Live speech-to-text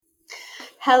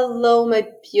Hello, my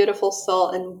beautiful soul,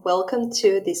 and welcome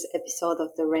to this episode of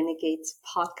the Renegades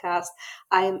podcast.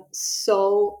 I am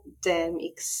so damn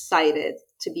excited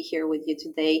to be here with you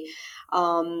today.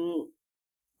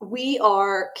 We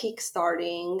are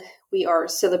kickstarting, we are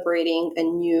celebrating a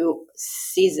new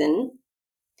season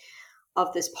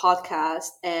of this podcast.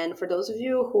 And for those of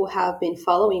you who have been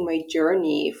following my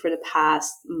journey for the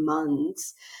past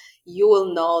months, you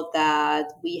will know that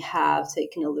we have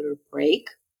taken a little break.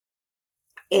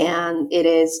 And it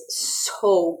is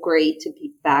so great to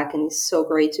be back, and it's so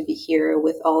great to be here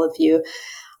with all of you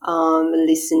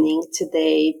listening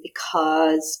today,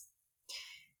 because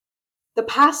the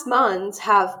past months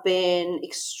have been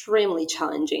extremely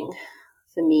challenging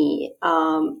for me,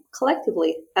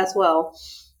 collectively as well,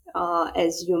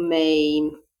 as you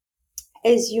may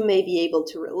be able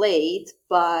to relate.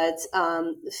 But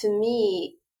for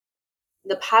me,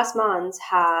 the past months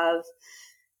have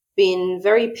been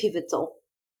very pivotal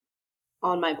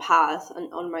on my path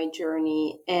and on my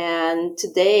journey. And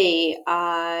today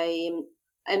I'm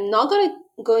not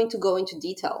going to go into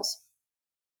details,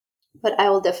 but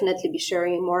I will definitely be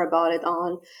sharing more about it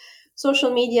on social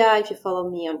media. If you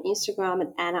follow me on Instagram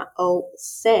at Anna O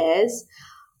Says,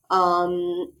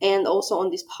 and also on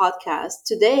this podcast.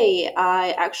 Today,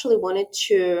 I actually wanted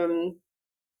to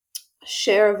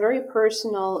share a very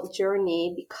personal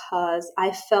journey, because I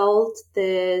felt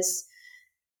this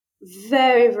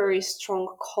very, very strong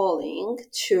calling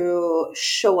to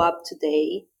show up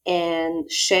today and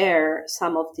share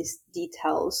some of these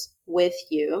details with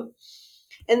you.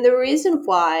 And the reason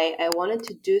why I wanted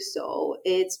to do so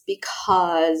is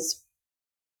because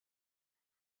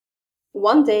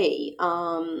one day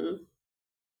I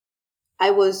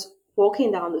was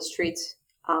walking down the streets.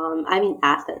 I'm in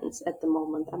Athens at the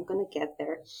moment. I'm going to get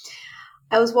there.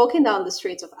 I was walking down the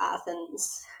streets of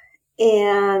Athens,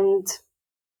 and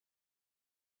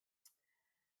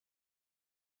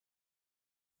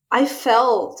I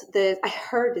felt that I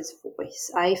heard this voice.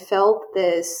 I felt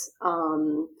this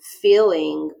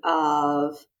feeling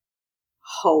of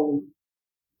home,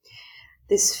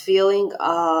 this feeling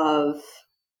of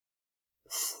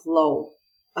flow,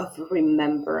 of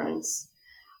remembrance,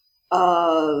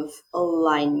 of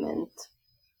alignment.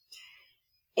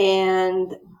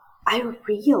 And I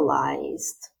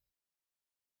realized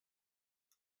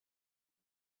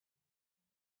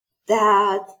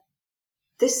that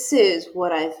this is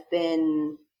what I've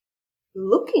been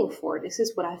looking for. This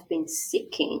is what I've been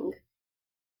seeking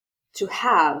to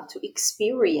have, to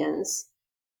experience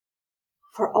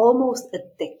for almost a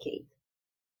decade.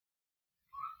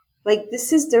 Like,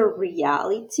 this is the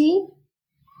reality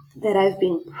that I've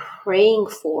been praying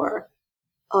for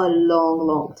a long,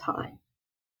 long time.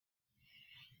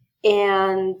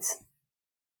 And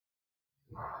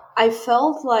I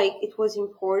felt like it was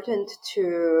important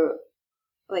to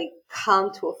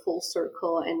come to a full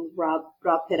circle and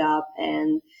wrap it up.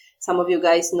 And some of you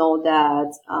guys know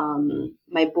that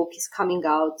my book is coming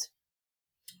out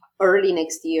early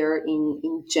next year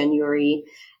in January,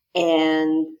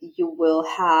 and you will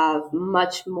have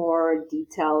much more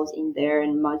details in there,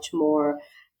 and much more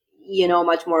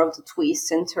of the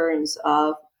twists and turns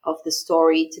of the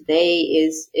story. Today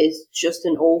is just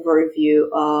an overview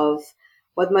of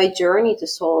what my journey to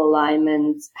soul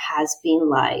alignment has been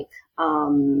like.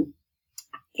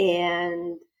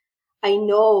 And I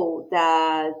know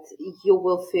that you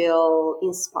will feel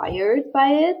inspired by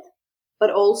it,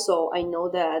 but also I know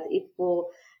that it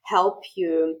will help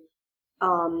you,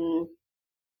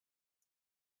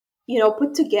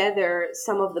 put together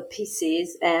some of the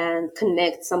pieces and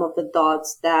connect some of the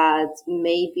dots that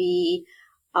maybe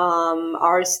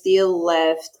are still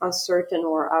left uncertain,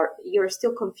 or you're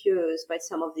still confused by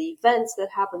some of the events that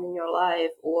happen in your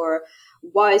life, or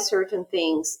why certain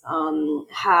things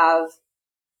have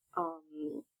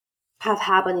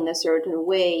happened in a certain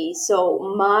way. So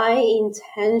my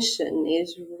intention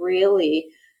is really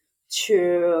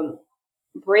to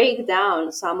break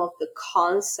down some of the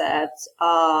concepts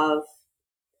of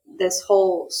this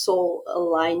whole soul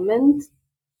alignment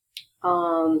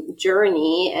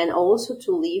journey, and also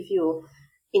to leave you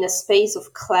in a space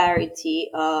of clarity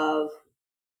of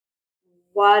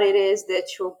what it is that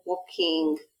you're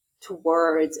walking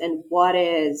towards, and what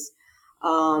is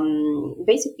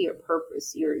basically your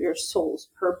purpose, your soul's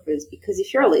purpose. Because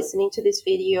if you're listening to this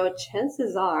video,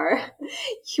 chances are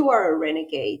you are a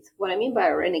renegade. What I mean by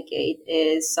a renegade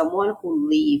is someone who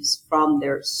lives from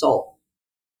their soul.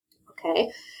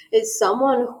 Okay, it's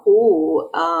someone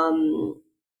who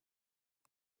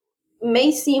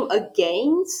may seem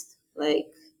against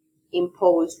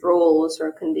imposed rules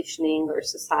or conditioning or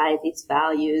society's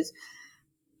values,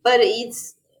 but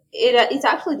it's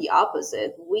actually the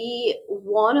opposite. We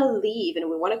want to live and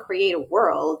we want to create a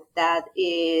world that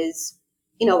is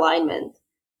in alignment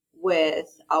with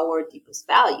our deepest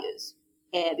values.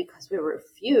 And because we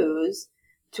refuse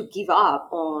to give up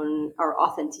on our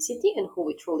authenticity and who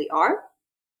we truly are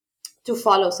to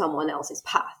follow someone else's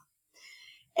path.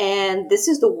 And this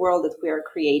is the world that we are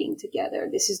creating together.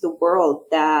 This is the world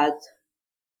that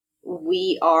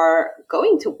we are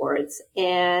going towards.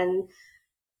 And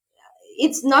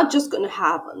it's not just going to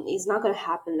happen. It's not going to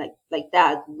happen like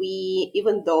that.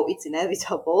 Even though it's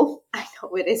inevitable, I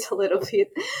know it is a little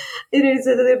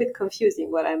bit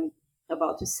confusing what I'm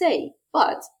about to say,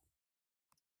 but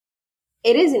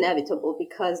it is inevitable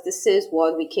because this is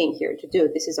what we came here to do.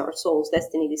 This is our soul's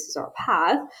destiny. This is our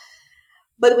path.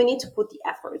 But we need to put the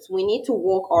efforts. We need to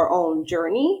walk our own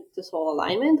journey to soul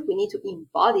alignment. We need to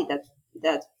embody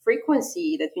that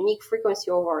frequency, that unique frequency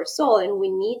of our soul. And we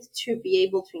need to be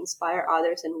able to inspire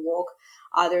others and walk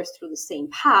others through the same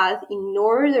path in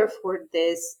order for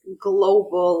this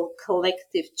global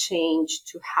collective change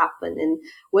to happen. And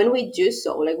when we do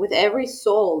so, like with every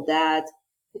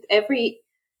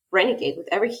renegade, with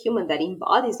every human that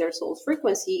embodies their soul's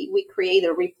frequency, we create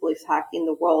a ripple effect in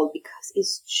the world because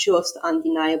it's just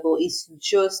undeniable. It's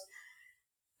just,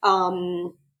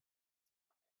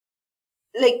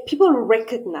 like people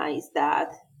recognize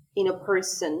that in a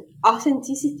person.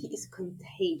 Authenticity is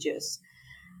contagious.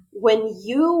 When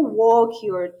you walk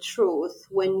your truth,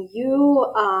 when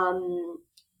you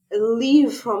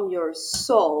live from your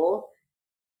soul,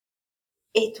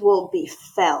 it will be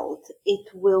felt, it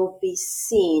will be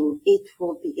seen, it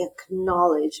will be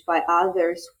acknowledged by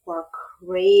others who are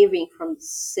craving from the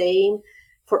same,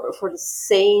 for the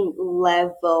same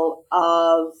level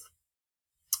of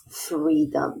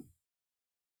freedom.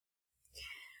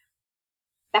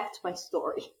 Back to my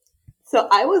story. So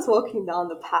I was walking down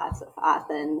the paths of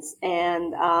Athens,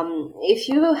 and if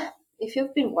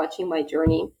you've been watching my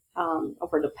journey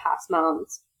over the past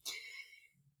months,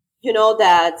 you know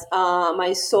that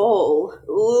my soul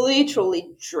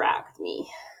literally dragged me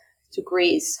to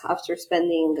Greece after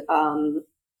spending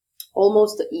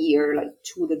almost a year, like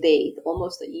to the date,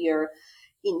 almost a year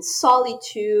in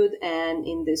solitude and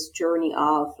in this journey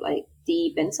of like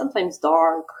deep and sometimes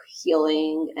dark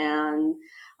healing and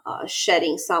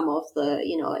shedding some of the,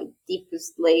 like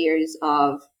deepest layers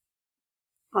of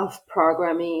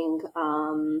programming.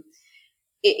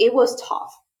 It was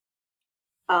tough.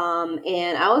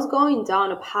 And I was going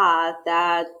down a path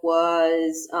that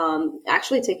was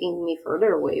actually taking me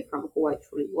further away from who I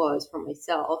truly was, from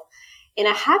myself. And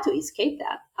I had to escape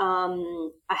that.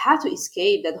 I had to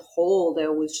escape that hole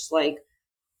that was just like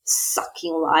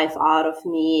sucking life out of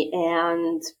me.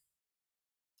 And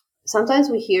sometimes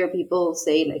we hear people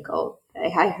say like, oh,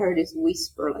 I heard this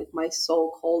whisper, like my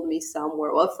soul called me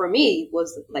somewhere. Well, for me, it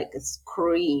was like a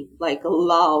scream, like a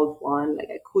loud one, like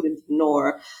I couldn't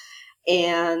ignore.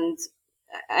 And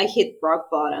I hit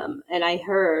rock bottom and I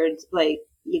heard like,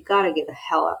 you gotta get the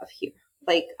hell out of here.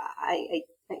 Like I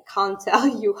can't tell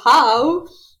you how,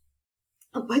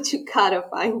 but you gotta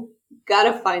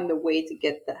find the way to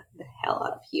get the hell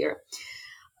out of here.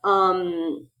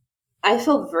 I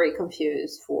felt very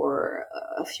confused for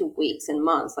a few weeks and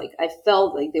months. Like I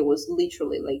felt like there was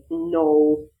literally like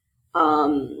no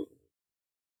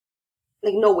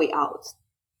way out.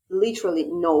 Literally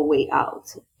no way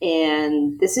out.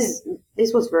 And this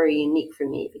was very unique for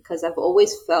me because I've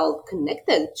always felt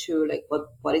connected to like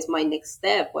what is my next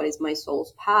step, what is my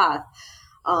soul's path.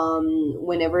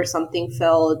 Whenever something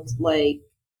felt like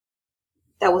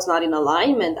that was not in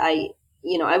alignment,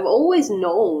 I've always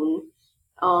known,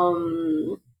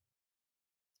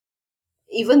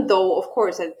 even though of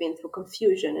course I've been through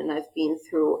confusion and I've been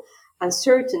through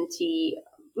uncertainty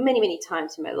many, many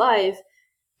times in my life,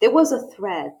 there was a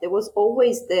thread. There was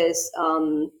always this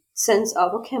sense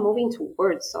of, okay, I'm moving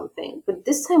towards something. But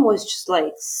this time was just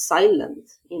like silent,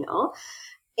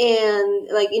 And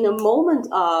like in a moment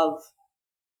of,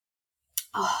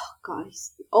 oh God,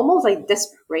 it's almost like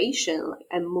desperation, like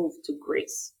I moved to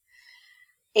Greece.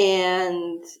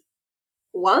 And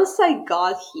once I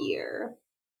got here,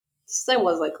 this time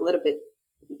was like a little bit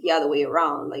the other way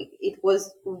around. Like it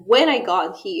was when I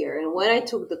got here and when I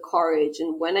took the courage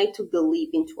and when I took the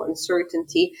leap into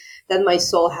uncertainty that my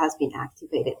soul has been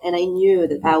activated. And I knew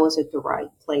that I was at the right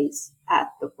place at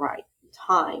the right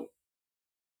time.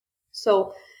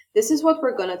 So this is what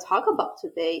we're going to talk about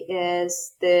today,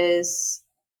 is this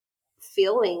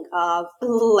feeling of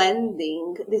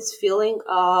blending, this feeling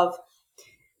of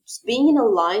just being in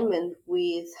alignment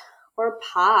with our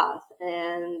path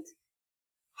and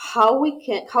how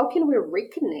can we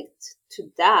reconnect to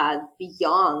that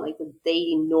beyond like the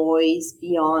daily noise,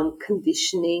 beyond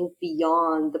conditioning,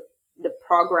 beyond the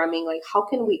programming? Like, how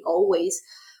can we always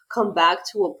come back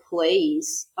to a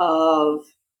place of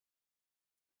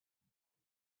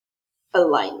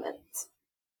alignment?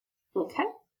 Okay.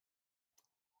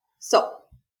 So,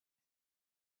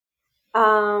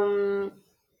 um,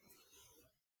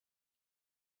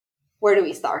 where do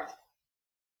we start?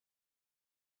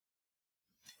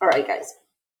 All right, guys.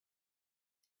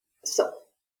 So,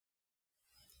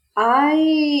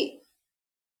 I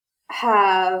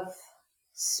have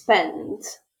spent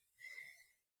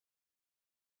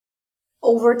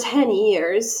over 10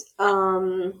 years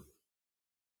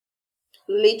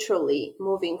literally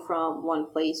moving from one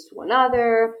place to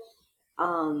another,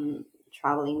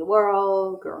 traveling the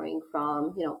world, going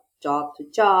from, job to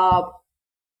job,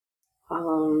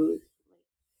 um,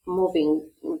 moving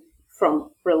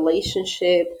from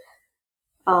relationship.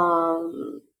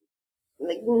 Um,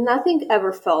 like nothing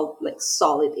ever felt like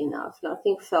solid enough.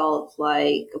 Nothing felt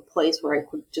like a place where I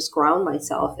could just ground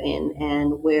myself in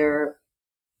and where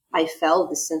I felt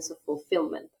this sense of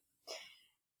fulfillment.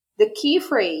 The key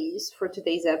phrase for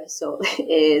today's episode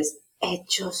is it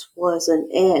just wasn't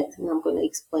it. And I'm going to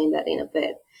explain that in a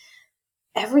bit.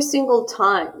 Every single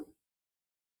time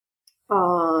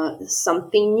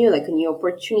something new, like a new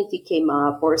opportunity came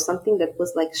up or something that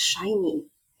was like shiny,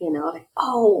 like,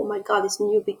 oh my God, this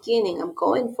new beginning, I'm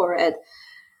going for it.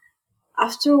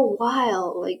 After a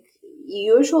while, like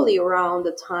usually around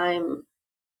the time,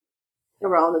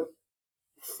 around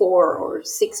 4 or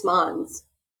 6 months,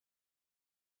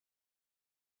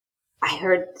 I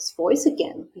heard this voice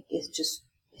again. Like it's just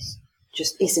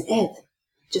isn't it.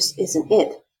 Just isn't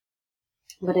it.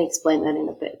 I'm going to explain that in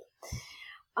a bit.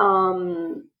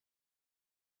 Um,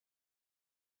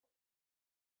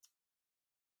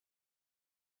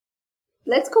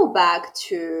 let's go back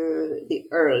to the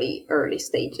early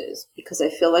stages, because I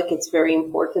feel like it's very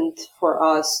important for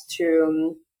us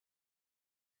to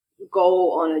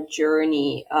go on a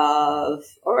journey of,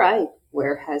 all right,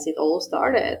 where has it all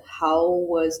started? How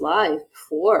was life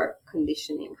before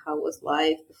conditioning? How was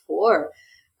life before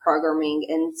programming?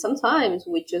 And sometimes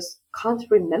we just can't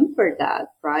remember that,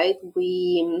 right?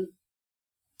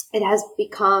 It has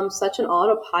become such an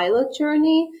autopilot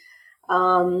journey.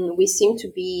 We seem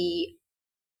to be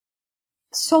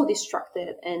so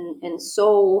distracted and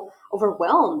so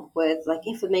overwhelmed with like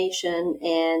information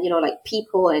and like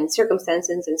people and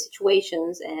circumstances and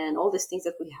situations and all these things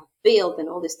that we have built and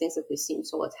all these things that we seem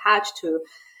so attached to,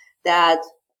 that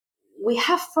we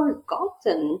have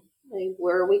forgotten like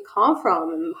where we come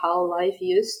from and how life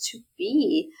used to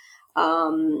be.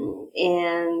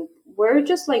 And we're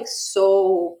just like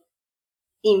so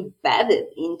embedded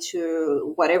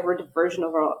into whatever the version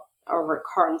of our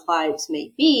current lives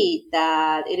may be,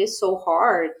 that it is so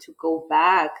hard to go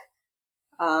back,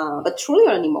 but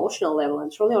truly on an emotional level and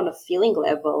truly on a feeling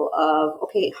level of,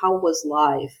 okay, how was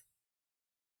life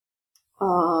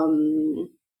um,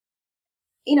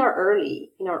 in our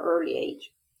early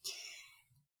age?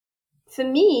 For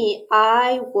me,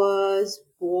 I was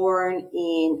born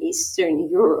in Eastern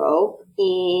Europe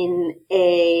in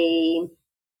a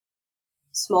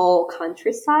small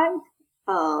countryside.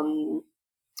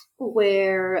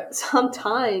 Where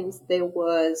sometimes there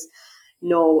was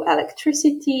no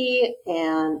electricity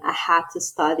and I had to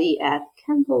study at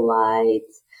candlelight.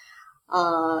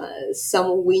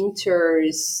 Some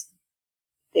winters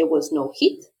there was no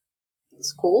heat in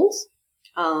schools.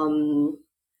 Um,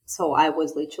 so I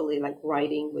was literally like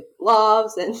writing with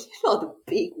gloves and the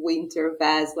big winter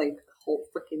vest like the whole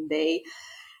freaking day.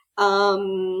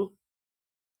 Um,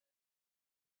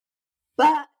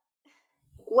 but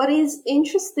what is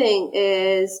interesting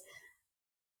is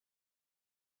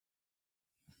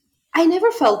I never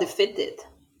felt defeated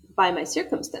by my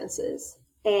circumstances.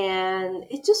 And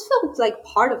it just felt like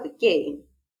part of the game,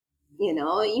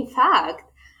 In fact,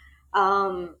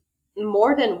 um,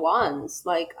 more than once,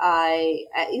 like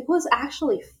it was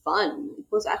actually fun. It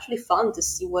was actually fun to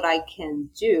see what I can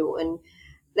do and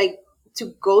like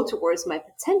to go towards my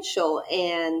potential.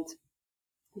 And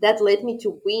that led me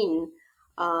to win,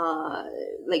 uh,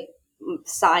 like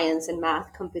science and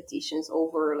math competitions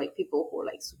over like people who were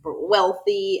like super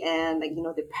wealthy and like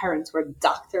their parents were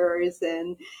doctors,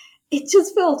 and it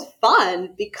just felt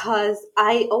fun because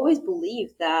I always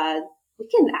believed that we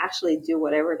can actually do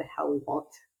whatever the hell we want.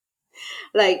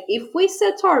 Like if we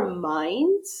set our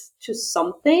minds to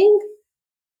something,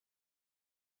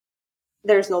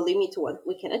 there's no limit to what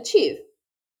we can achieve.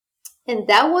 And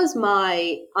that was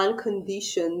my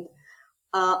unconditioned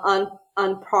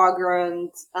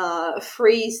unprogrammed,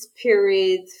 free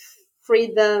spirit,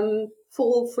 freedom,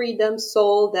 full freedom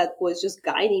soul that was just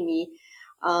guiding me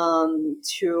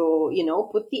to,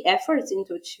 put the efforts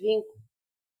into achieving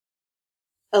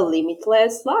a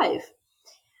limitless life.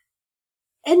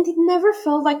 And it never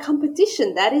felt like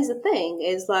competition. That is the thing.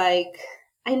 Is like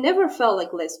I never felt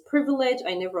like less privileged.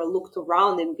 I never looked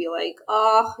around and be like,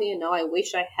 oh, I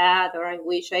wish I had, or I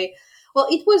wish I. Well,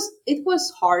 it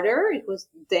was harder. It was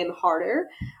damn harder.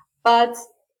 But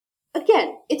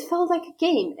again, it felt like a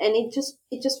game, and it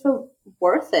just felt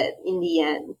worth it in the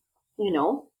end. You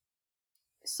know.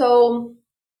 So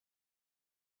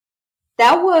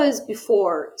that was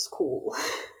before school.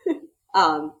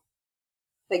 um,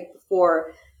 like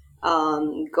before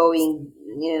going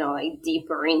like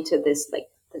deeper into this,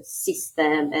 like the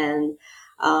system and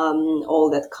all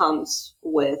that comes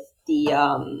with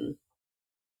the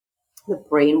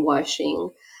brainwashing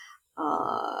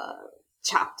uh,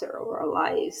 chapter of our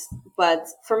lives. But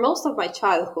for most of my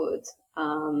childhood,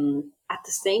 at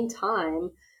the same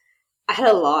time, I had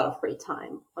a lot of free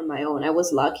time on my own. I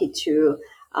was lucky to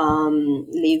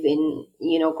live in,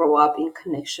 grow up in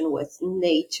connection with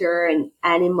nature and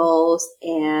animals.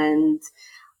 And,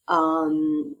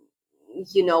 um,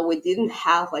 we didn't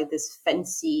have like this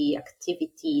fancy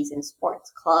activities and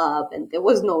sports club, and there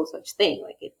was no such thing.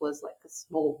 Like it was like a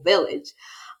small village.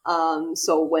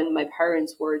 So when my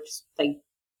parents were just like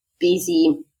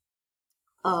busy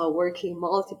working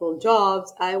multiple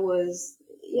jobs, I was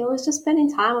just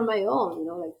spending time on my own.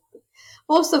 Like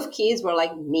most of kids were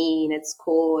like mean at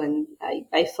school, and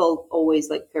I felt always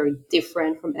like very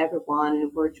different from everyone,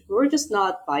 and we're just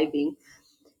not vibing.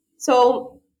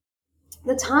 So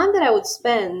the time that I would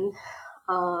spend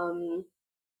um,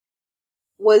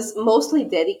 was mostly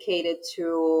dedicated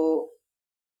to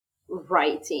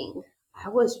writing. I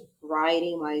was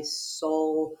writing my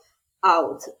soul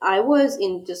out. I was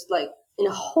in just like in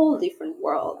a whole different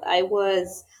world. I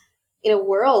was in a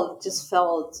world that just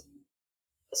felt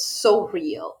so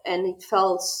real, and it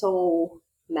felt so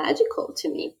magical to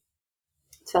me.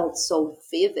 It felt so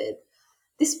vivid,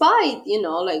 despite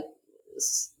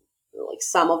like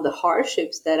some of the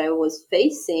hardships that I was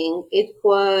facing. It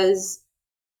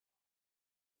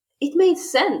made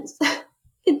sense.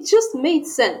 It just made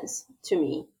sense to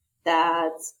me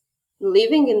that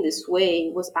living in this way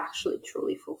was actually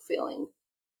truly fulfilling.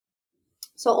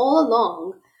 So all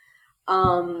along,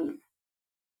 um,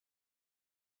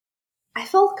 I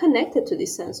felt connected to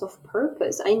this sense of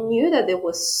purpose. I knew that there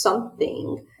was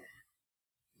something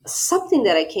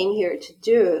that I came here to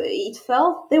do. It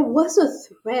felt there was a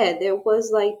thread. There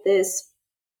was like this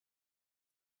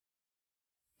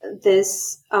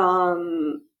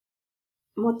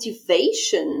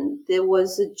motivation. There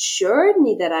was a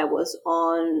journey that I was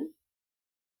on.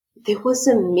 There was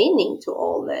a meaning to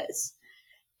all this.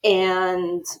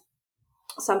 And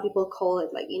some people call it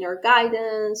like inner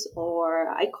guidance, or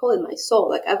I call it my soul.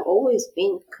 Like I've always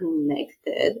been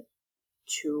connected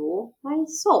to my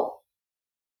soul.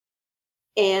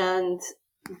 And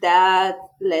that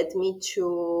led me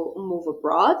to move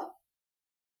abroad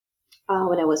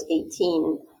when I was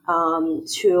 18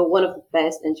 to one of the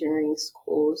best engineering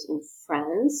schools in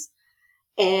France.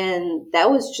 And that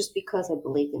was just because I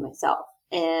believed in myself.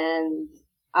 And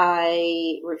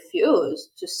I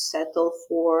refused to settle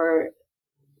for,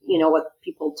 what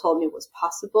people told me was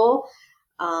possible.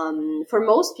 For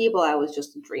most people, I was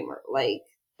just a dreamer. Like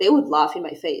they would laugh in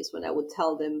my face when I would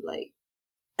tell them, like,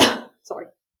 sorry.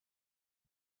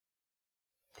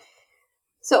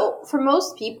 So for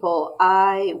most people,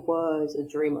 I was a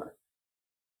dreamer.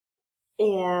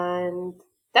 And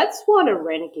that's what a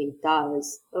renegade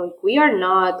does. Like we are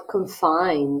not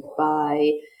confined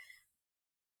by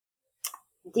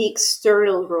the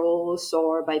external rules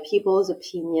or by people's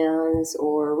opinions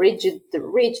or rigid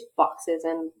boxes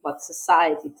and what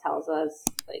society tells us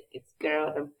like it's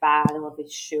good or bad and what we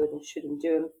should and shouldn't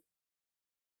do.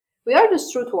 We are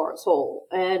just true to our soul,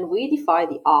 and we defy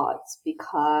the odds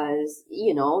because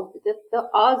the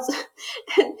odds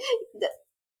the,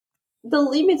 the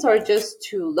limits are just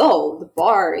too low. The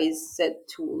bar is set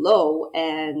too low,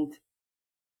 and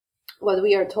what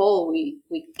we are told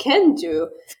we can do,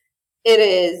 it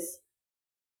is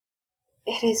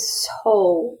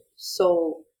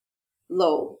so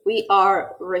low. We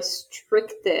are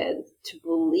restricted to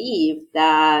believe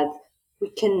that we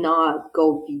cannot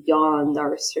go beyond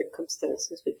our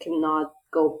circumstances. We cannot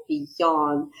go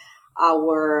beyond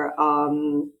our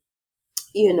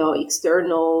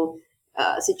external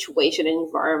situation and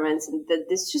environments, and that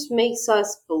this just makes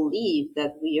us believe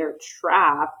that we are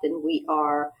trapped and we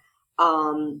are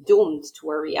doomed to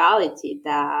a reality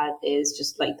that is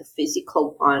just like the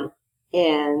physical one.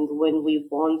 And when we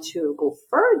want to go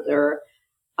further,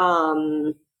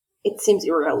 it seems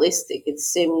unrealistic. It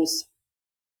seems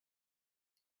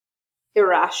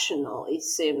irrational. It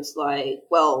seems like,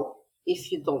 well,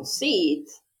 if you don't see it,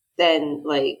 then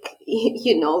like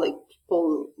like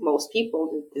most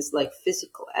people, there's like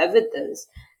physical evidence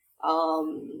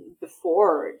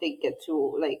before they get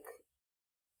to like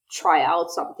try out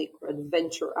something or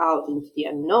adventure out into the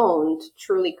unknown to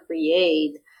truly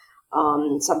create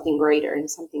something greater and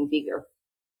something bigger.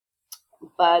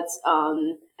 But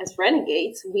as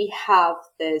renegades, we have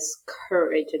this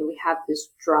courage and we have this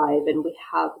drive and we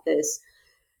have this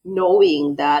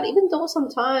knowing that even though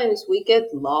sometimes we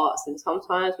get lost and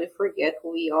sometimes we forget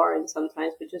who we are and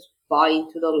sometimes we just buy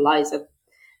into the lies that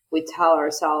we tell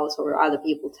ourselves or other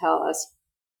people tell us,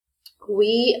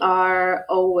 we are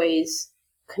always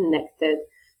connected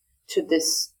to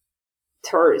this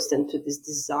thirst and to this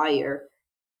desire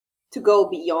to go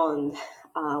beyond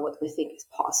what we think is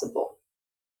possible.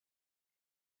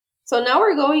 So now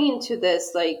we're going into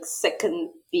this like second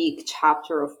big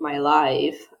chapter of my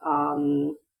life,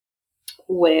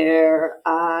 where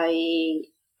I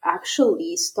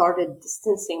actually started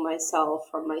distancing myself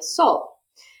from my soul.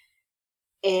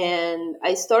 And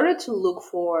I started to look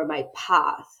for my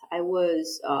path. I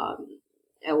was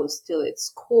still at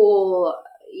school,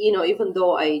 even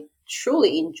though I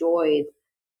truly enjoyed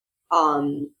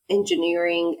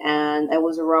engineering, and I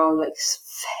was around like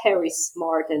very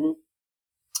smart and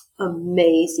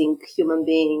amazing human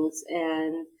beings,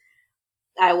 and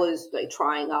I was like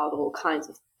trying out all kinds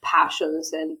of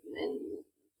passions, and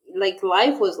like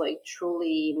life was like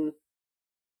truly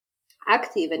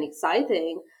active and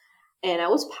exciting, and I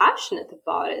was passionate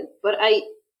about it, but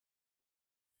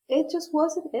it just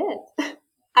wasn't it.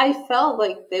 I felt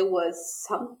like there was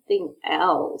something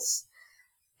else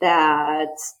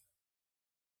that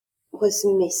was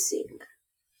missing.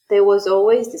 There was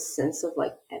always this sense of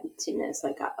like emptiness,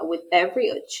 like with every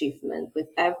achievement, with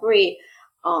every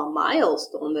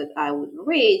milestone that I would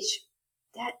reach,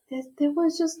 that there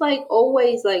was just like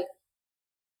always like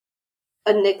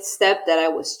a next step that I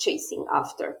was chasing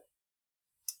after.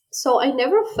 So I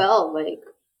never felt like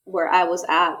where I was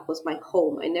at was my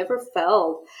home. I never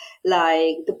felt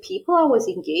like the people I was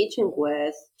engaging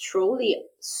with truly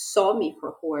saw me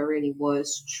for who I really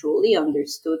was, truly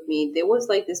understood me. There was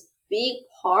like this big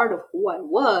part of who I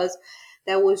was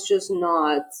that was just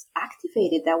not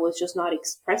activated, that was just not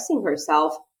expressing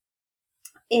herself.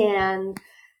 And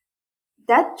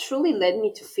that truly led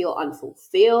me to feel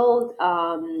unfulfilled.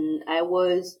 I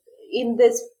was in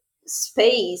this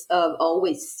space of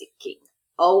always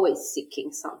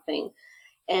seeking something.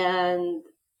 And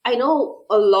I know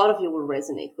a lot of you will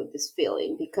resonate with this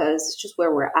feeling because it's just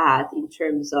where we're at in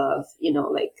terms of,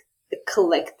 like the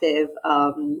collective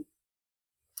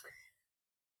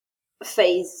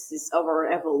phases of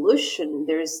our evolution.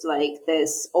 There's like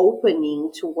this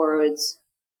opening towards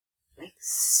like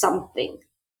something.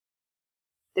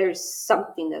 There's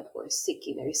something that we're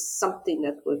seeking. There is something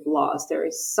that we've lost. There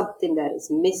is something that is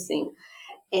missing.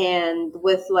 And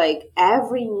with like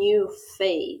every new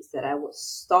phase that I was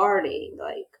starting,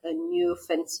 like a new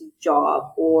fancy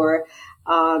job or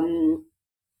a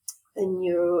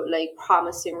new like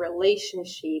promising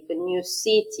relationship, a new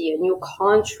city, a new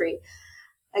country,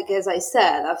 like as I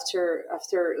said, after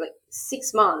like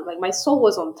 6 months, like my soul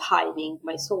was on timing.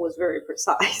 My soul was very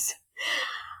precise.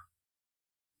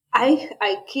 I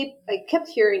kept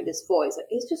hearing this voice. Like,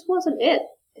 it just wasn't it.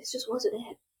 It just wasn't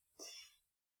it.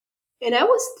 And I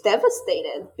was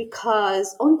devastated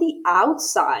because on the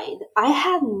outside, I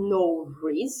had no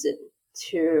reason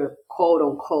to quote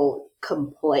unquote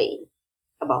complain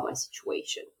about my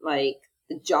situation. Like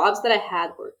the jobs that I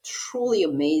had were truly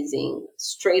amazing.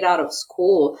 Straight out of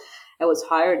school, I was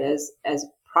hired as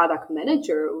product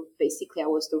manager. Basically, I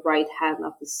was the right hand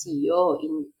of the CEO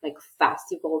in like fast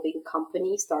evolving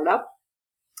company startup.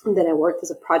 And then I worked as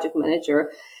a project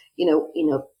manager, in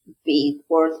a big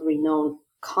world renowned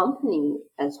company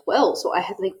as well. So I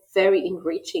had like very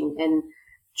enriching and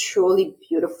truly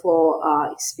beautiful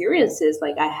experiences.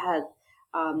 Like I had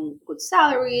good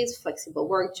salaries, flexible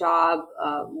work job,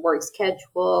 work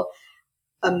schedule,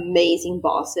 amazing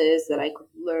bosses that I could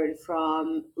learn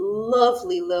from,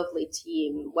 lovely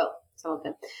team. Well, some of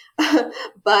them,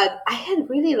 but I had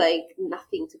really like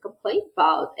nothing to complain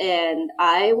about, and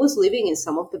I was living in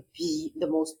some of the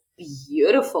most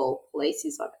beautiful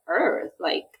places on earth.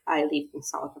 Like I lived in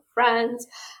south of France,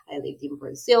 I lived in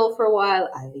Brazil for a while,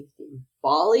 I lived in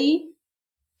Bali.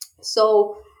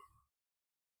 So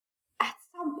at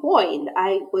some point,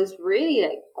 I was really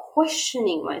like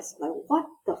questioning myself, like, what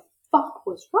the fuck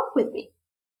was wrong with me?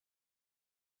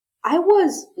 I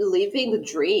was living the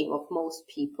dream of most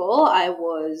people. I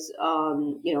was,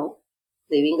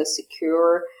 living a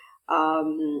secure,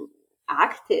 um,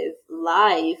 active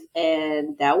life,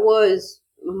 and that was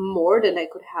more than I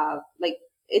could have. Like,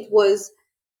 it was,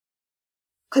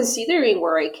 considering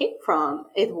where I came from,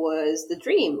 it was the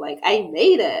dream. Like, I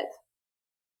made it.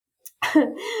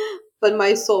 But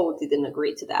my soul didn't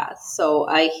agree to that. So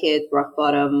I hit rock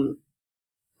bottoms,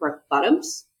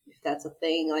 if that's a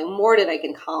thing, like more than I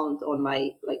can count on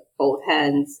my like both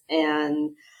hands.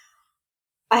 And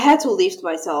I had to lift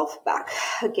myself back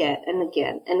again and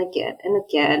again and again and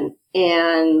again.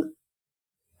 And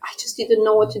I just didn't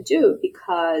know what to do,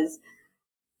 because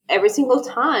every single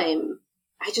time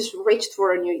I just reached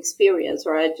for a new experience,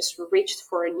 or I just reached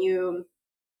for a new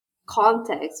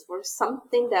context, for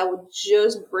something that would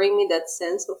just bring me that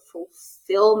sense of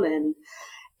fulfillment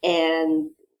and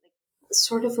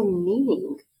sort of a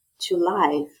meaning to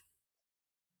life.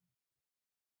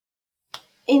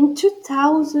 In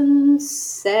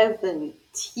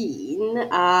 2017,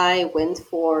 I went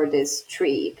for this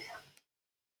trip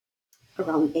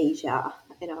around Asia.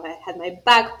 I had my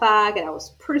backpack and I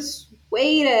was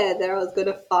persuaded that I was going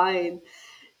to find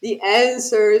the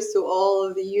answers to all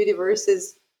of the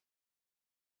universe's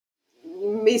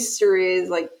mysteries,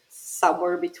 like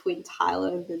somewhere between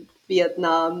Thailand and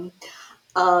Vietnam.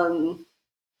 Um,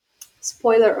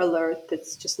 Spoiler alert,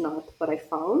 that's just not what I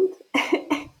found.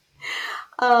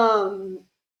 um,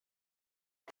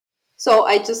 so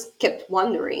I just kept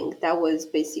wondering. That was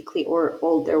basically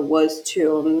all there was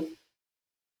to.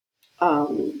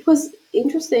 It was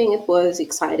interesting. It was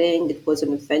exciting. It was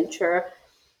an adventure,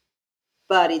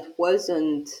 but it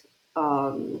wasn't.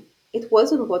 It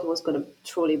wasn't what was going to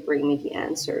truly bring me the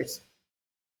answers.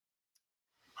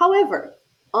 However,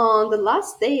 on the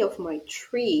last day of my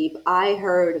trip, I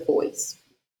heard a voice.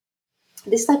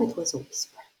 This time it was a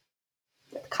whisper,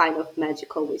 that kind of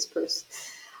magical whispers.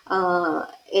 And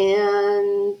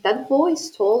that voice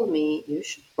told me, you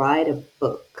should write a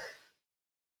book.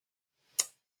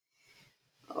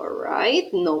 All right,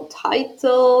 no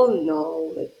title,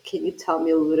 no, like, can you tell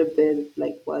me a little bit,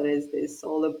 like, what is this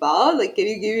all about? Like, can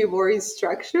you give me more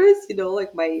instructions?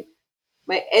 Like my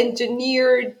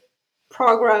engineered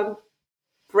program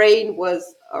brain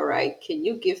was, all right, can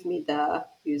you give me the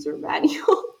user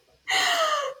manual?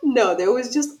 No, there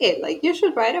was just it. Like, you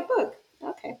should write a book.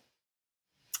 Okay.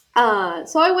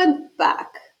 So I went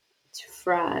back to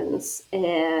France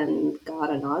and got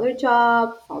another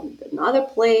job, found another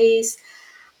place,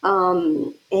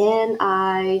 and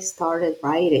I started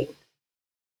writing.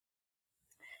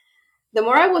 The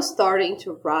more I was starting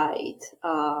to write,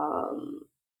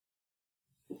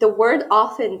 the word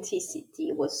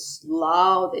authenticity was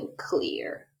loud and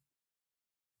clear.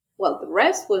 Well, the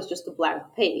rest was just a blank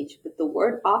page, but the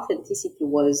word authenticity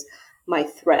was my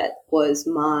thread, was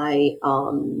my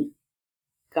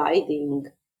guiding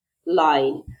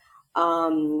line.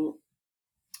 Um,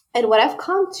 and what I've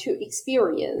come to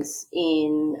experience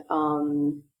in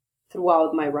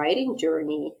throughout my writing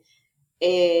journey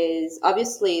is,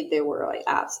 obviously there were like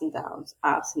ups and downs,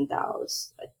 ups and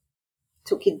downs. I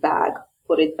took it back,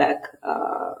 put it back,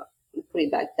 put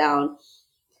it back down.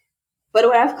 But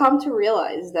what I've come to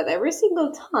realize is that every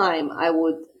single time I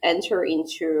would enter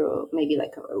into maybe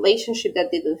like a relationship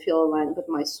that didn't feel aligned with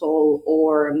my soul,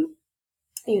 or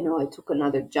I took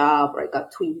another job, or I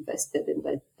got too invested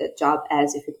in that job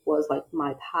as if it was like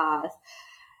my path.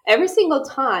 Every single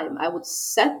time I would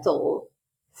settle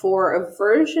for a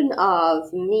version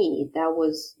of me that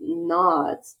was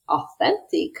not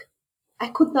authentic, I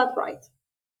could not write.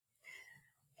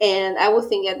 And I would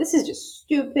think, yeah, this is just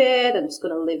stupid. I'm just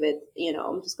going to leave it,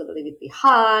 I'm just going to leave it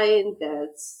behind.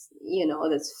 That's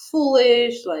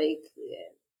foolish. Like,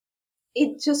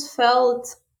 it just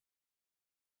felt,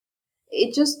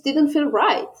 it just didn't feel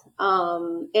right.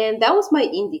 And that was my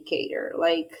indicator.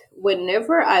 Like,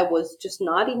 whenever I was just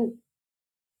not in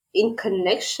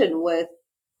connection with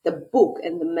the book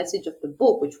and the message of the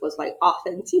book, which was like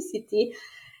authenticity,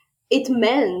 it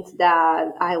meant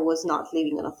that I was not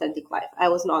living an authentic life. I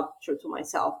was not true to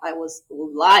myself. I was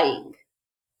lying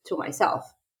to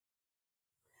myself.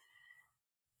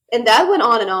 And that went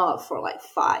on and off for like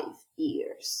 5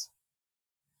 years.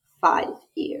 5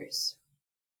 years.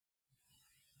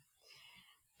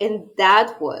 And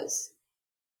that was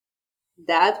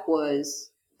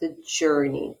the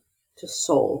journey to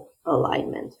soul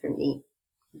alignment for me,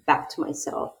 back to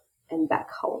myself and back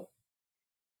home.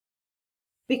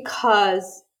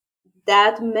 Because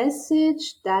that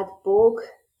message, that book,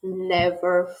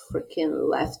 never freaking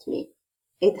left me.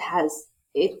 It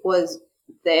was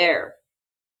there.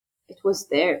 It was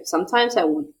there. Sometimes I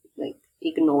would like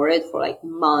ignore it for like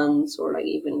months or like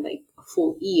even like a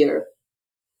full year.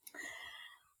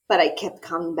 But I kept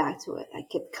coming back to it. I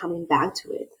kept coming back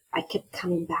to it. I kept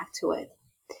coming back to it.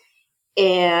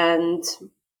 And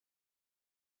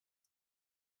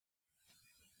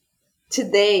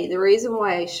today, the reason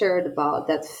why I shared about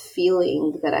that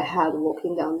feeling that I had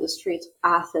walking down the streets of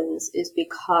Athens is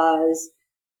because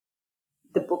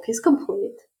the book is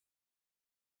complete.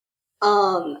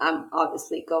 I'm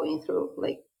obviously going through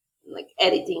like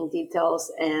editing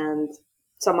details and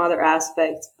some other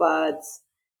aspects, but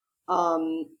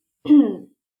I'm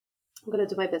gonna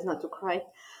do my best not to cry.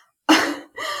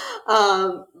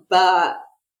 But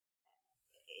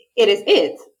it is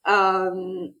it.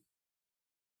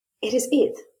 It is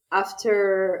it.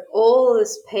 After all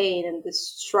this pain and this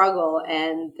struggle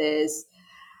and this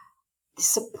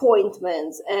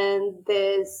disappointments and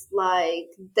this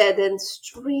like dead end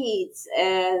streets,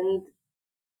 and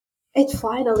it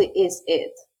finally is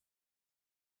it.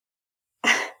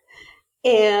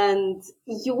 And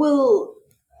you will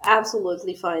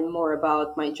absolutely find more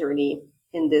about my journey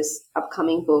in this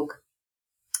upcoming book.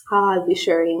 I'll be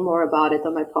sharing more about it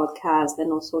on my podcast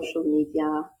and on social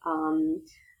media.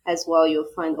 As well,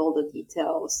 you'll find all the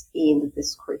details in the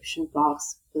description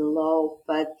box below.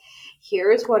 But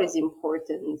here's what is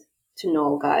important to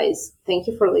know, guys. Thank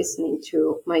you for listening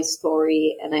to my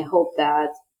story, and I hope that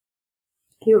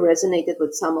you resonated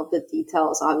with some of the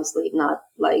details. Obviously, not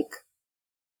like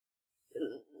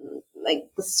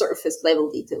the surface level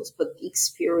details, but the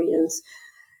experience.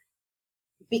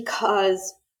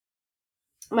 Because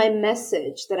my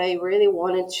message that I really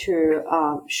wanted to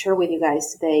share with you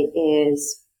guys today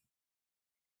is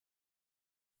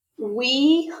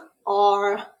we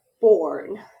are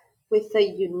born with a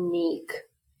unique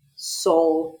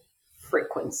soul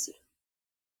frequency.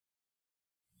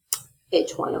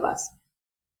 Each one of us.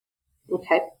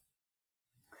 Okay?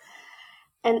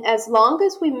 And as long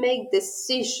as we make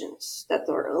decisions that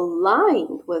are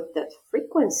aligned with that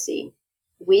frequency,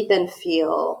 we then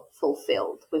feel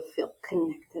fulfilled, we feel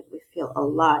connected, we feel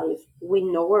alive. We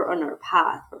know we're on our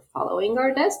path, we're following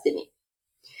our destiny.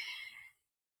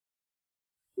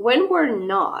 When we're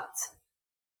not,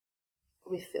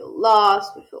 we feel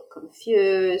lost, we feel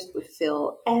confused, we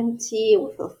feel empty,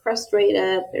 we feel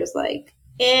frustrated. There's like,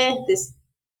 this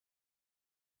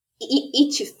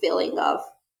itchy feeling of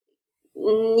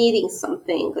needing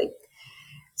something, like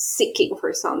seeking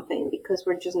for something, because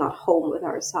we're just not home with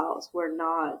ourselves.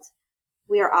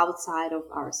 We are outside of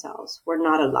ourselves. We're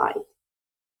not alive.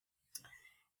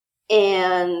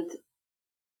 And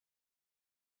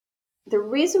the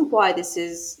reason why this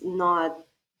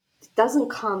doesn't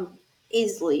come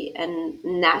easily and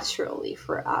naturally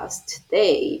for us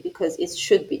today, because it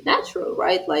should be natural,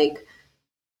 right? Like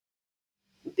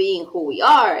being who we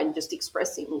are and just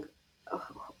expressing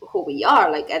who we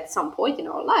are, like at some point in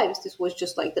our lives, this was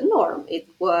just like the norm. It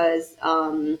was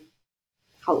how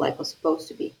life was supposed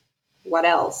to be. What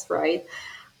else, right?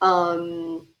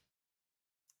 The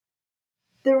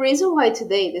reason why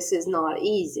today this is not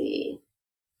easy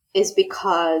is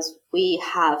because we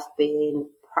have been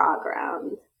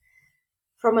programmed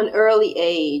from an early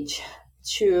age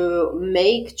to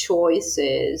make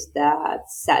choices that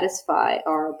satisfy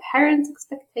our parents'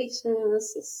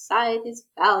 expectations, society's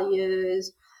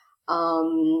values,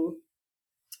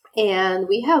 and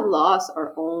we have lost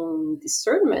our own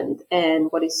discernment and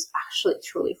what is actually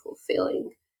truly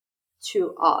fulfilling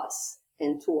to us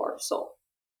and to our soul.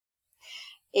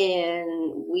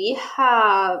 And we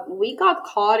got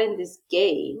caught in this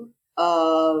game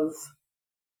of,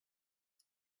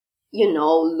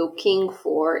 looking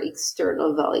for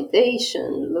external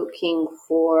validation, looking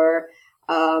for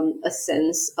a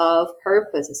sense of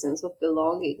purpose, a sense of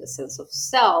belonging, a sense of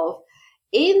self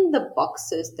in the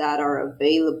boxes that are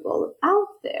available out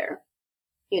there.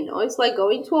 It's like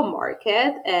going to a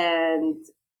market and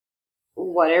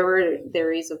whatever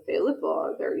there is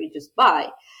available there you just buy.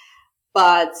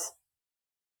 But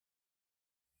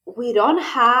we don't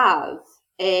have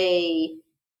a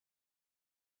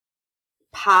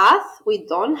path. We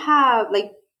don't have,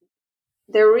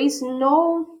 there is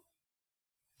no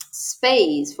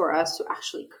space for us to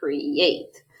actually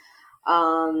create.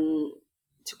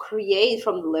 To create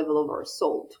from the level of our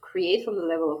soul, to create from the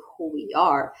level of who we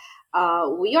are.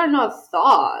 We are not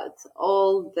taught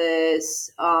all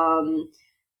this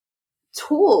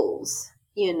tools,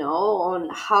 on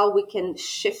how we can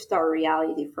shift our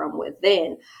reality from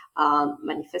within.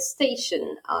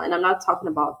 Manifestation, and I'm not talking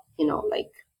about,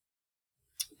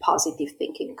 positive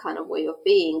thinking kind of way of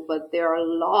being, but there are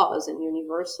laws and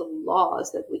universal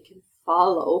laws that we can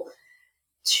follow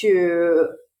to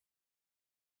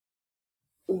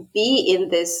be in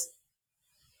this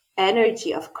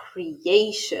energy of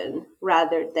creation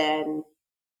rather than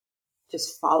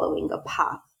just following a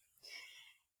path.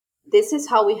 This is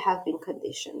how we have been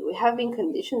conditioned. We have been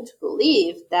conditioned to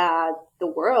believe that the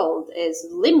world is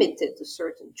limited to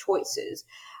certain choices.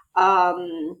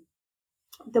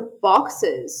 The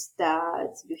boxes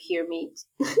that you hear me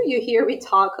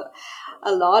talk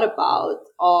a lot about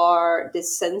are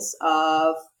this sense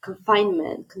of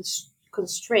confinement,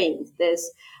 constraint,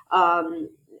 this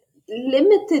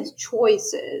limited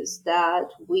choices that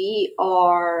we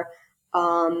are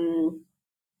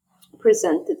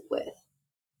presented with.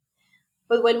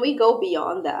 But when we go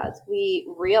beyond that, we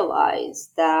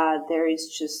realize that there is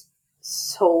just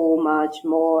so much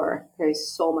more. There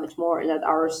is so much more, and that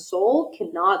our soul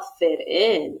cannot fit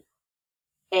in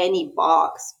any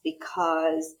box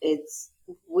because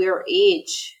we're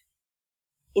each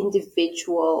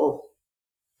individual.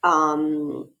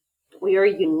 We are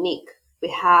unique. We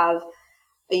have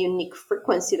a unique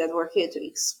frequency that we're here to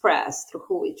express through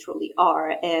who we truly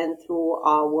are, and through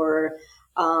our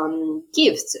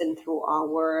gifts, and through our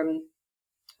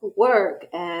work,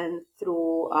 and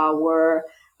through our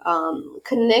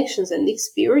connections and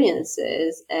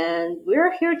experiences. And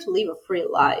we're here to live a free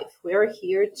life. We're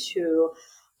here to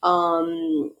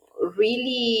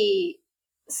really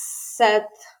set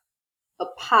a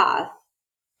path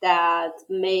that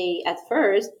may at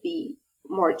first be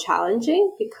more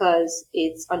challenging because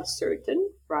it's uncertain,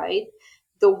 right?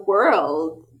 The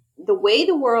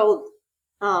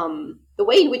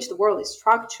way in which the world is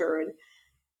structured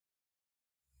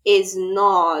is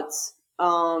not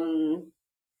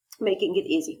making it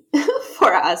easy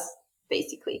for us,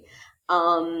 basically.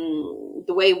 The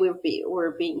way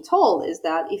we're being told is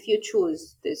that if you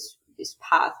choose this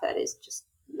path that is just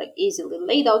like easily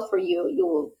laid out for you, you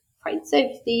will find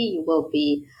safety,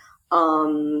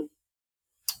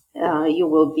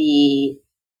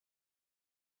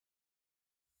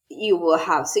 you will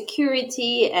have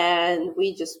security, and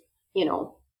we just,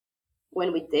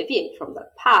 when we deviate from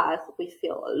that path, we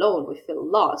feel alone, we feel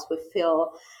lost, we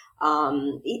feel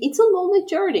it's a lonely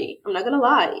journey. I'm not gonna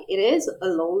lie, it is a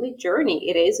lonely journey.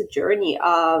 It is a journey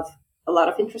of a lot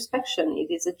of introspection.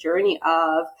 It is a journey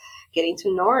of getting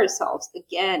to know ourselves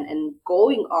again and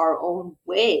going our own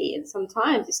way. And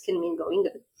sometimes this can mean going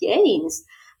against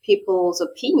people's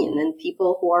opinion and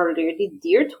people who are really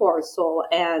dear to our soul,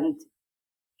 and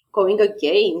going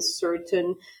against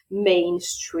certain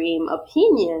mainstream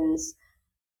opinions.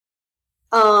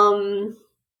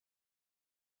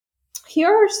 Here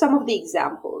are some of the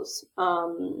examples,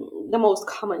 the most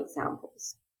common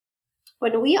examples.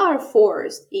 When we are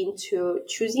forced into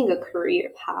choosing a career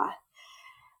path,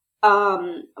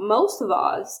 most of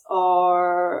us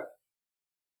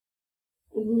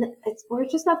we're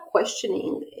just not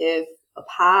questioning if a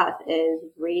path is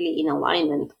really in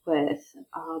alignment with,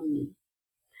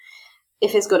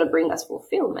 if it's going to bring us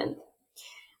fulfillment.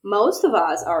 Most of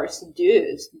us are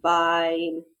seduced by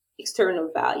external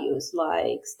values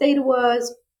like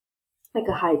status, like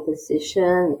a high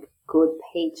position, good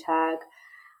paycheck,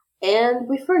 and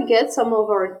we forget some of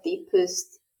our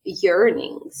deepest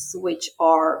yearnings, which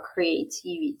are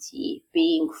creativity,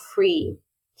 being free,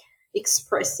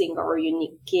 expressing our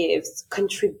unique gifts,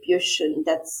 contribution,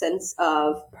 that sense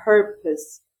of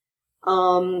purpose.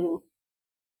 And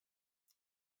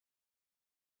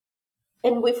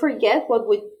we forget what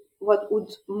would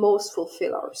most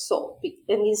fulfill our soul.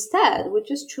 And instead, we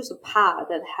just choose a path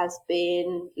that has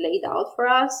been laid out for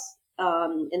us,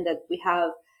 and that we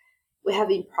have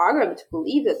been programmed to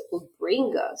believe that will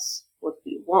bring us what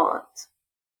we want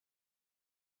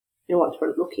and what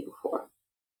we're looking for.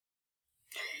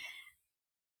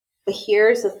 But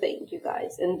here's the thing, you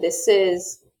guys, and this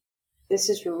is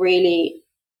really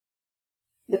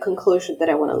the conclusion that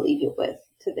I want to leave you with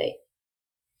today.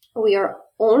 We are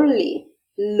only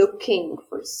looking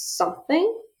for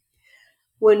something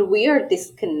when we are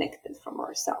disconnected from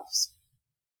ourselves.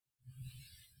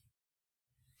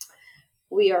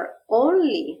 We are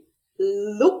only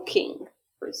looking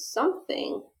for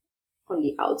something on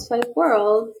the outside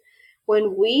world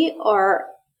when we are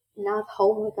not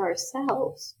home with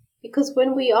ourselves. Because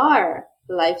when we are,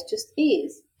 life just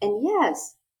is. And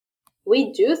yes,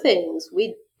 we do things.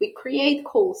 We create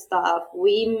cool stuff.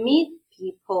 We meet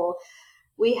people.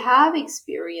 We have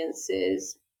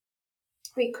experiences.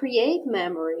 We create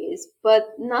memories,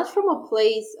 but not from a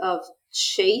place of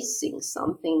chasing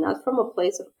something, not from a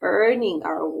place of earning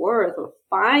our worth or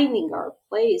finding our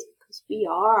place, because we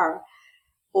are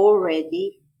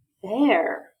already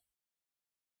there.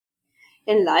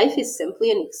 And life is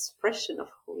simply an expression of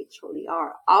who we truly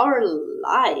are. Our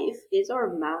life is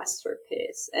our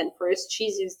masterpiece. And for as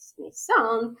cheesy as this may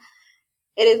sound,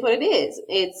 it is what it is.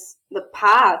 It's the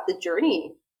path, the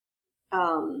journey,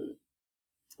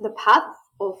 the path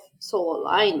of soul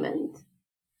alignment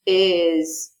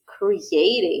is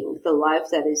creating the life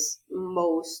that is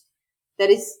most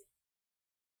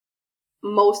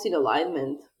in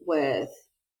alignment with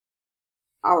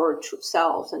our true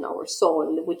selves and our soul,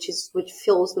 and which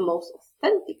feels the most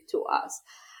authentic to us.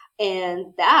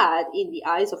 And that, in the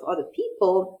eyes of other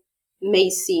people, may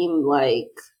seem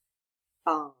like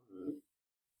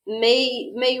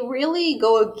may really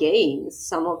go against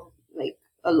some of, like,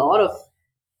 a lot of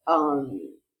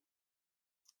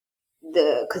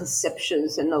the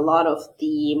conceptions and a lot of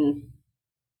the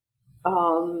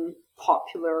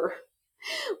popular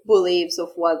beliefs of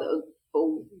what a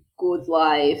good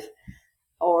life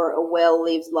or a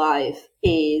well-lived life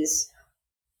is.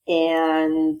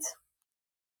 And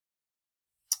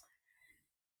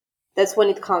that's when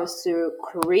it comes to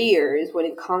careers, when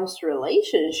it comes to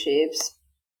relationships.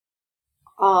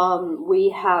 We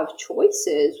have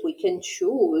choices. We can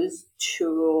choose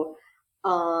to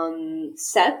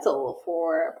settle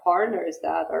for partners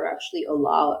that are actually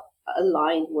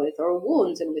aligned with our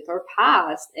wounds and with our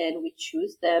past, and we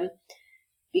choose them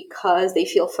because they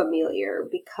feel familiar,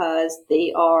 because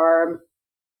they are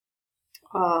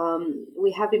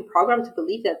we have been programmed to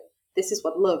believe that this is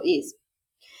what love is.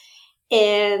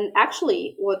 And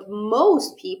actually, what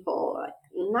most people, like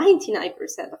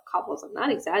 99% of couples, I'm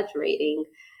not exaggerating,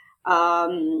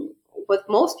 what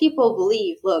most people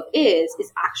believe love is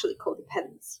actually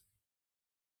codependency.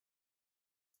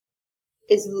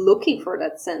 Is looking for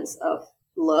that sense of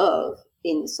love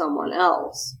in someone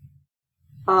else.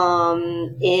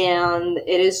 And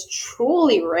it is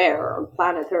truly rare on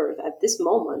planet Earth at this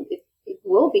moment. It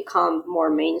will become more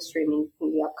mainstream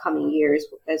in the upcoming years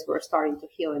as we're starting to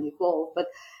heal and evolve. But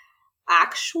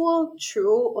actual,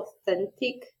 true,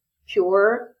 authentic,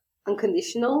 pure,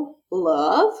 unconditional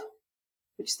love,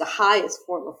 which is the highest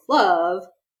form of love,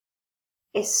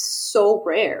 is so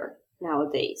rare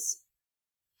nowadays.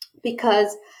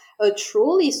 Because a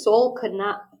truly soul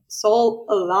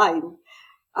aligned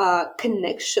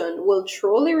connection will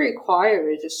truly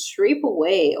require to strip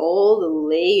away all the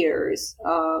layers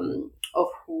of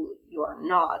who you are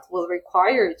not, will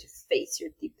require you to face your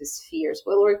deepest fears,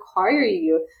 will require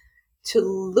you to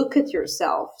look at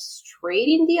yourself straight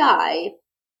in the eye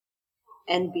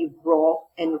and be raw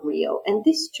and real. And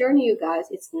this journey, you guys,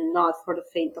 it's not for the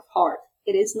faint of heart.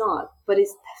 It is not, but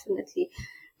it's definitely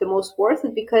the most worth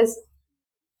it, because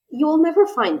you will never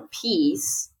find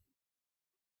peace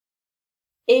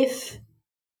if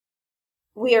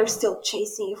we are still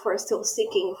chasing, if we're still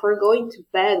seeking, if we're going to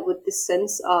bed with this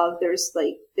sense of there's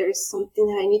something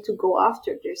that I need to go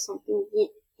after, there's something,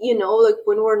 like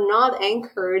when we're not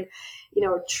anchored in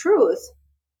our truth,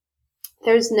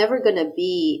 there's never gonna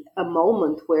be a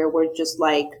moment where we're just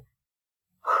like,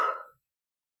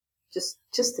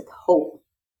 just at home,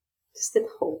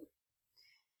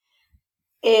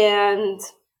 And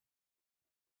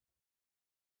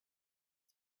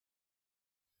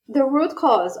the root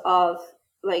cause of,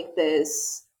 like,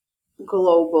 this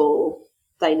global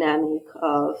dynamic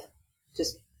of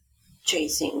just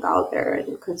chasing out there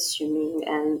and consuming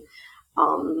and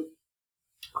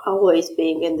always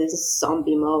being in this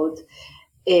zombie mode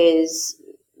is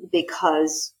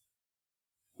because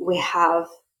we have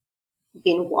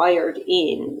been wired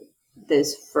in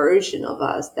this version of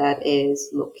us that is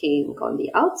looking on the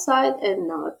outside and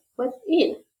not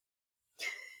within.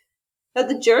 Now,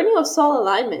 the journey of soul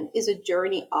alignment is a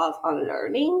journey of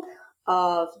unlearning,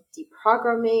 of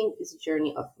deprogramming, is a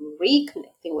journey of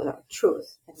reconnecting with our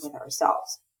truth and with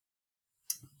ourselves.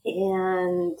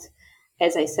 And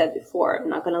as I said before, I'm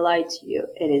not going to lie to you,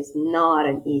 it is not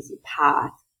an easy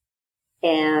path.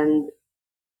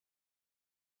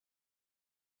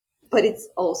 But it's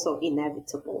also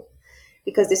inevitable,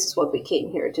 because this is what we came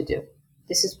here to do.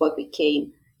 This is what we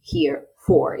came here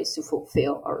for, is to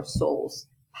fulfill our soul's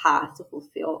path, to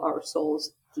fulfill our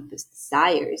soul's deepest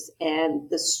desires. And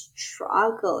the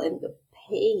struggle and the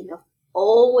pain of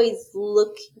always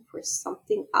looking for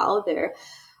something out there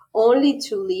only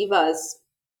to leave us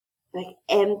like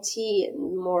empty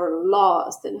and more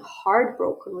lost and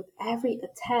heartbroken with every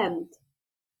attempt.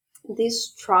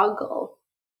 This struggle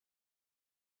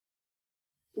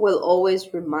will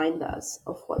always remind us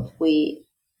of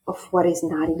what is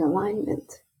not in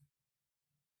alignment.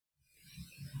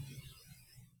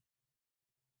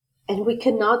 And we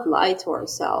cannot lie to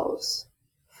ourselves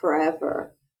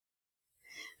forever.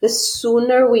 the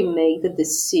sooner we make the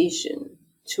decision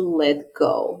to let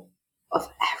go of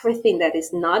everything that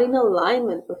is not in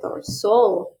alignment with our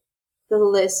soul, the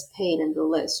less pain and the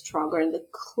less stronger and the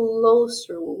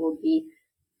closer we will be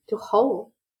to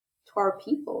home, to our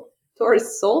people, to our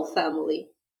soul family,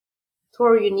 to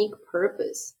our unique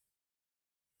purpose.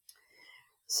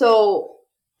 So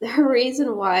the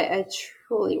reason why I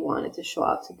truly wanted to show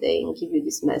up today and give you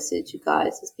this message, you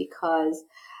guys, is because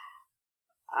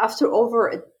after over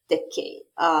a decade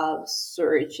of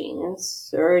searching and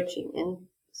searching and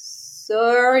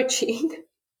searching,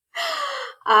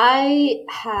 I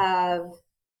have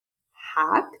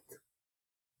hacked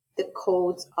the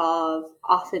codes of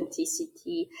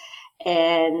authenticity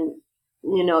and,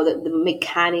 the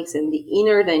mechanics and the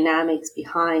inner dynamics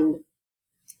behind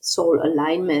soul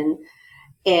alignment.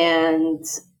 And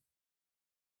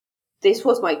this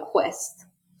was my quest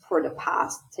for the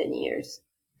past 10 years.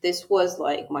 This was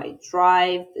like my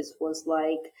drive. This was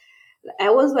like, I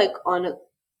was like on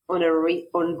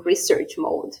research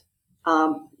mode,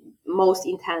 most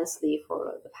intensely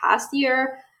for the past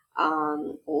year,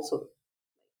 also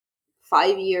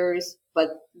 5 years,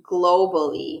 but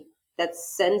globally, that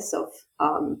sense of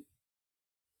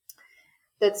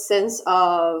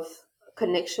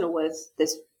connection with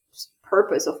this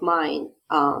purpose of mine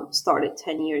started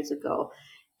 10 years ago.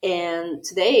 And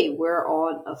today we're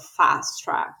on a fast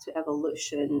track to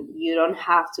evolution. You don't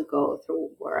have to go through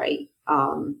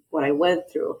what I went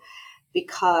through,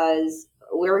 because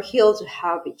we're here to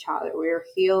help each other. We're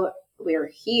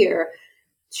here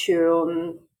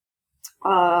to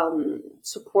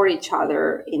support each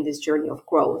other in this journey of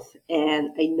growth. And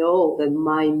I know that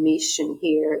my mission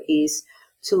here is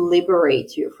to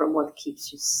liberate you from what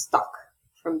keeps you stuck,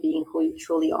 from being who you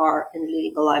truly are and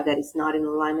living a life that is not in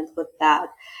alignment with that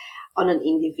on an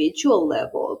individual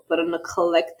level. But on a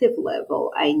collective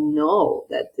level, I know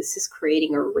that this is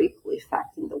creating a ripple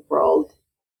effect in the world,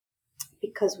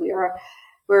 because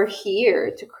we're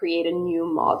here to create a new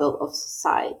model of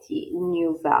society,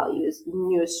 new values,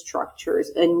 new structures,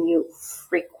 a new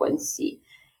frequency.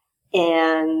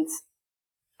 And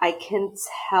I can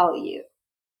tell you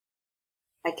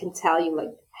like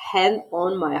hand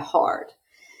on my heart,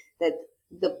 that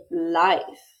the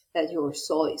life that your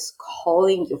soul is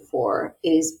calling you for, it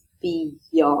is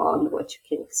beyond what you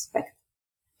can expect.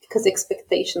 Because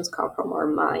expectations come from our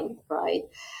mind, right?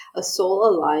 A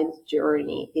soul-aligned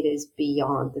journey, it is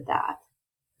beyond that.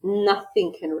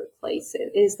 Nothing can replace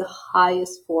it. It is the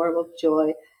highest form of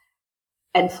joy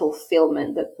and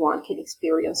fulfillment that one can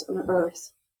experience on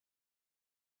earth.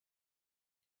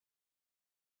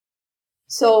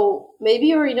 So maybe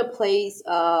you're in a place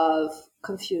of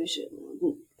confusion.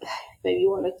 Maybe you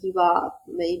want to give up.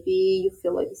 Maybe you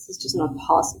feel like this is just not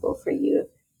possible for you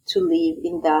to live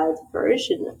in that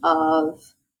version of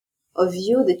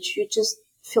you that you just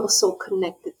feel so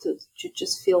connected to, that you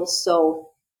just feel so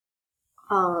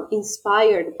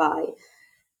inspired by.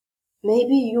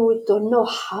 Maybe you don't know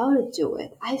how to do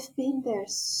it. I've been there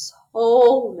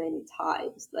so many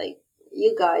times. Like,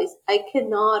 you guys, I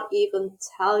cannot even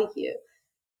tell you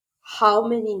how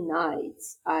many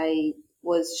nights I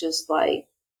was just like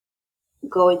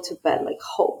going to bed like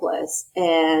hopeless,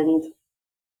 and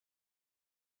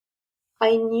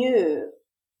I knew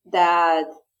that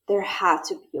there had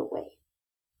to be a way.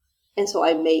 And so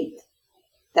I made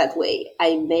that way.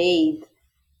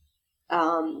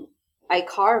 I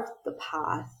carved the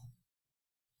path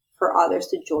for others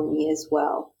to join me as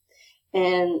well.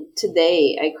 And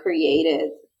today I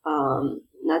created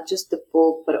not just the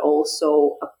book, but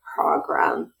also a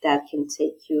program that can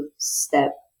take you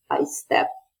step by step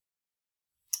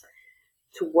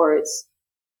towards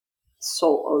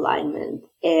soul alignment.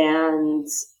 And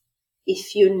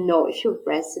if you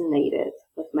resonated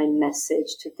with my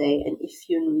message today, and if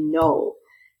you know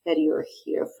that you're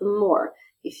here for more,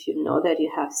 if you know that you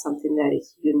have something that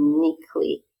is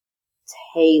uniquely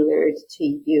tailored to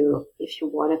you, if you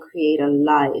want to create a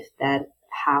life that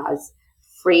has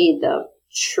freedom,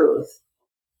 truth,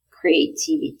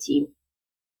 creativity,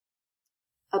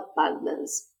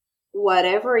 abundance,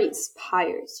 whatever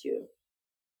inspires you,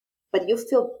 but you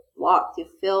feel blocked, you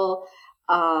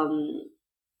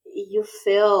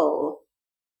feel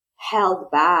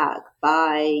held back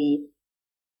by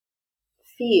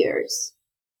fears,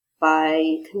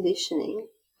 by conditioning,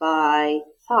 by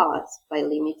thoughts, by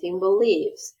limiting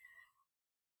beliefs,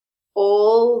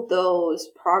 all those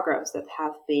programs that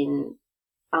have been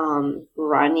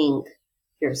running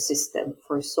your system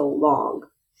for so long,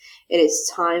 it is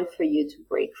time for you to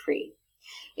break free.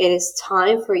 It is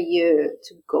time for you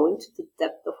to go into the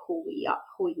depth of who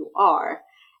you are,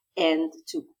 and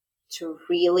to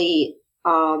really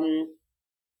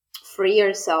free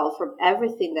yourself from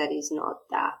everything that is not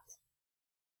that.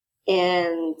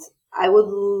 And I would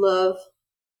love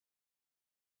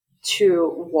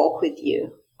to walk with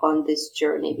you on this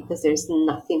journey, because there's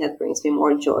nothing that brings me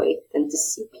more joy than to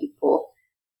see people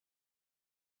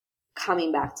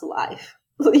coming back to life,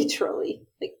 literally,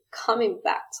 like coming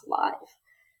back to life,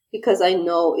 because I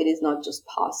know it is not just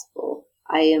possible.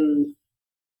 I'm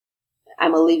a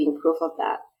living proof of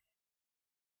that.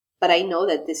 But I know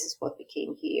that this is what we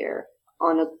came here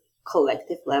on a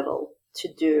collective level to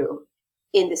do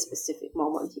in this specific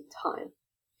moment in time.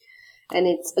 And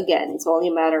it's only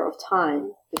a matter of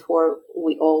time before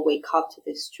we all wake up to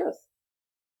this truth.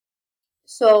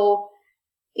 So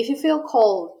if you feel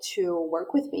called to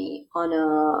work with me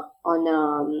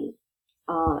in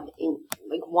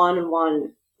like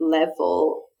one-on-one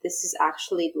level, this is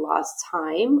actually the last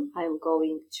time I'm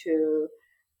going to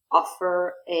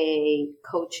offer a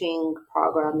coaching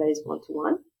program that is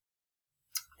one-to-one,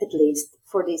 at least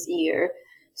for this year.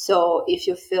 So if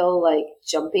you feel like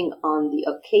jumping on the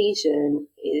occasion,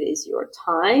 it is your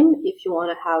time. If you want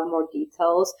to have more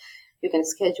details, you can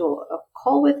schedule a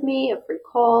call with me, a free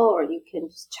call, or you can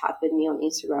just chat with me on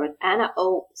Instagram at Anna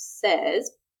O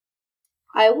Says.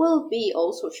 I will be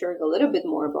also sharing a little bit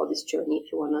more about this journey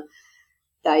if you want to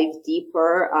dive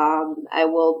deeper. I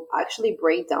will actually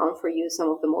break down for you some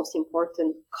of the most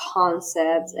important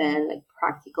concepts and like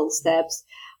practical steps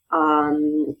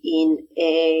in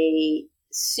a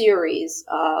series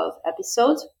of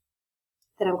episodes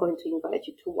that I'm going to invite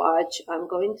you to watch. I'm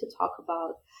going to talk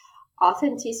about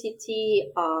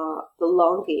authenticity,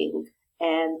 belonging,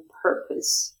 and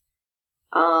purpose.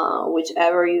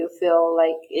 Whichever you feel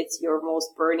like it's your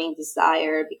most burning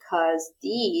desire, because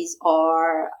these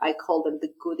are, I call them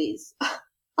the goodies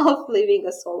of living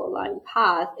a soul aligned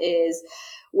path. Is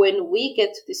when we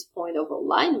get to this point of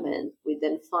alignment, we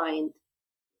then find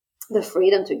the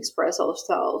freedom to express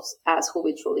ourselves as who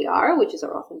we truly are, which is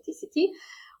our authenticity.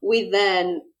 We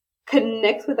then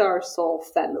connect with our soul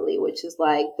family, which is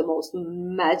like the most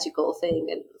magical thing.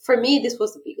 And for me, this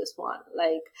was the biggest one.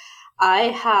 Like,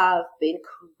 I have been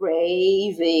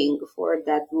craving for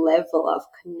that level of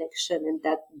connection and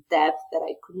that depth that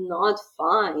I could not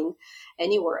find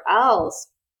anywhere else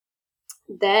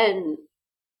than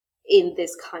in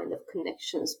this kind of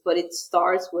connections. But it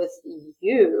starts with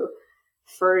you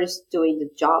first doing the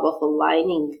job of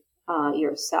aligning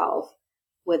yourself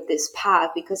with this path,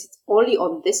 because it's only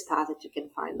on this path that you can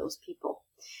find those people.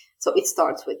 So it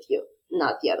starts with you,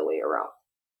 not the other way around.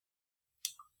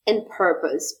 And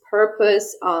purpose,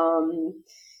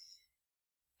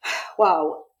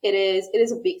 wow, it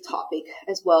is a big topic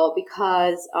as well,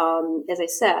 because as I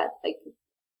said, like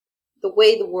the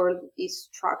way the world is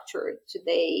structured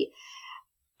today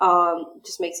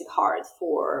just makes it hard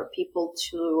for people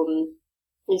to,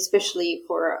 especially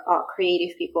for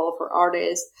creative people, for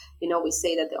artists. We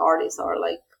say that the artists are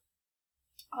like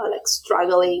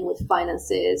struggling with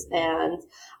finances, and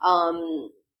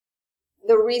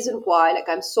the reason why like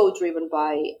I'm so driven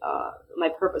by my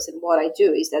purpose and what I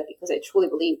do is that because I truly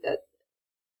believe that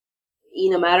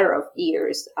in a matter of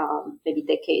years, maybe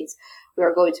decades, we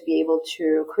are going to be able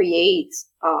to create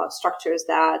structures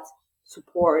that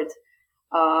support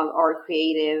our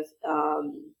creative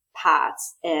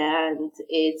paths, and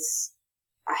it's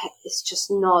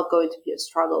just not going to be a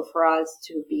struggle for us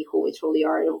to be who we truly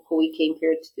are and who we came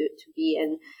here to be,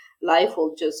 and life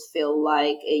will just feel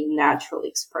like a natural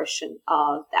expression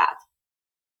of that.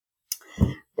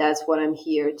 That's what I'm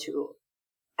here to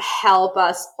help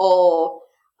us all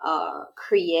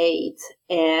create.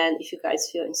 And if you guys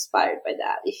feel inspired by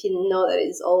that, if you know that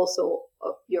it's also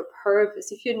your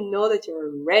purpose, if you know that you're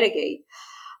a renegade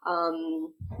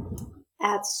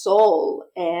at soul,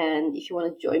 and if you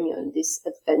want to join me on this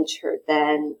adventure,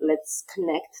 then let's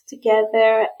connect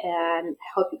together. And I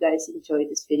hope you guys enjoyed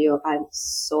this video. I'm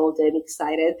so damn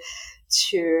excited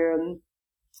to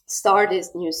start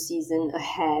this new season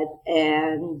ahead,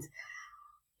 and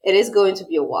it is going to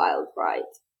be a wild ride.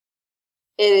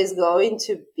 It is going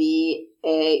to be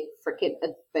a freaking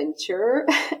adventure,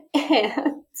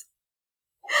 and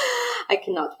I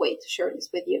cannot wait to share this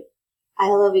with you. I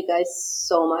love you guys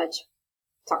so much.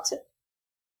 Talk soon.